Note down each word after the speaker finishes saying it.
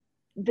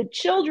the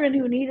children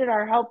who needed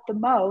our help the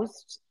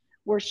most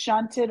were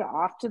shunted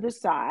off to the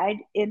side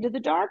into the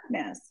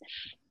darkness.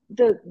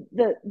 The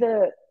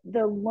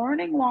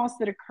learning loss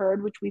that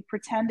occurred, which we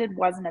pretended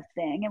wasn't a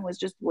thing and was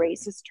just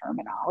racist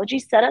terminology,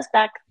 set us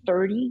back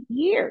 30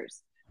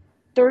 years.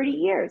 30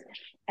 years.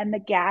 And the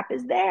gap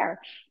is there.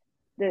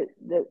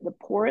 The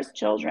poorest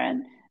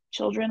children,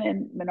 children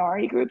in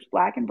minority groups,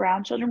 Black and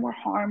brown children, were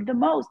harmed the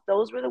most.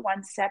 Those were the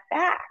ones set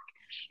back.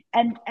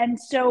 And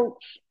so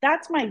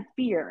that's my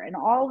fear. And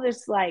all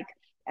this, like,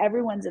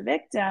 everyone's a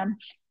victim,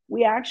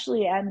 we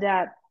actually end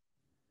up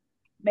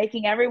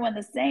making everyone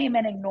the same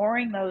and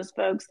ignoring those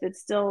folks that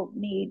still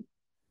need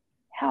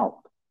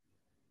help.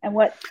 And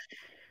what,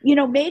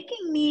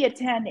 making me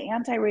attend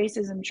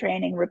anti-racism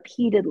training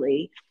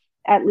repeatedly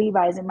at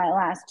Levi's in my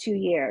last 2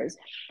 years,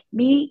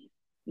 me,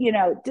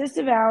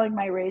 disavowing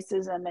my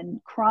racism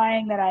and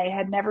crying that I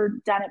had never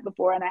done it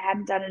before and I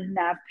hadn't done it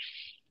enough.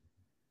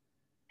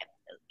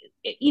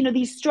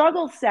 These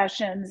struggle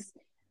sessions,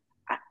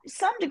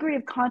 some degree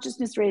of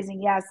consciousness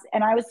raising, yes.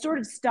 And I was sort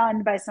of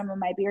stunned by some of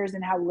my peers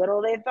and how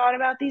little they thought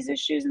about these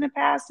issues in the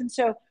past. And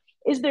so,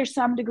 is there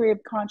some degree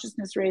of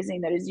consciousness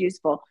raising that is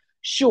useful?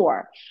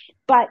 Sure.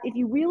 But if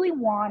you really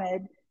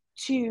wanted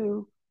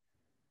to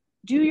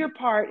do your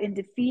part in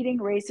defeating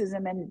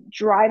racism and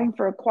driving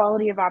for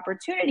equality of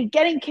opportunity,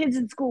 getting kids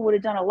in school would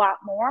have done a lot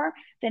more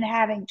than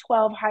having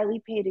 12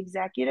 highly paid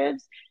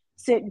executives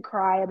sit and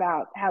cry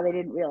about how they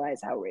didn't realize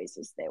how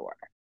racist they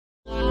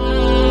were.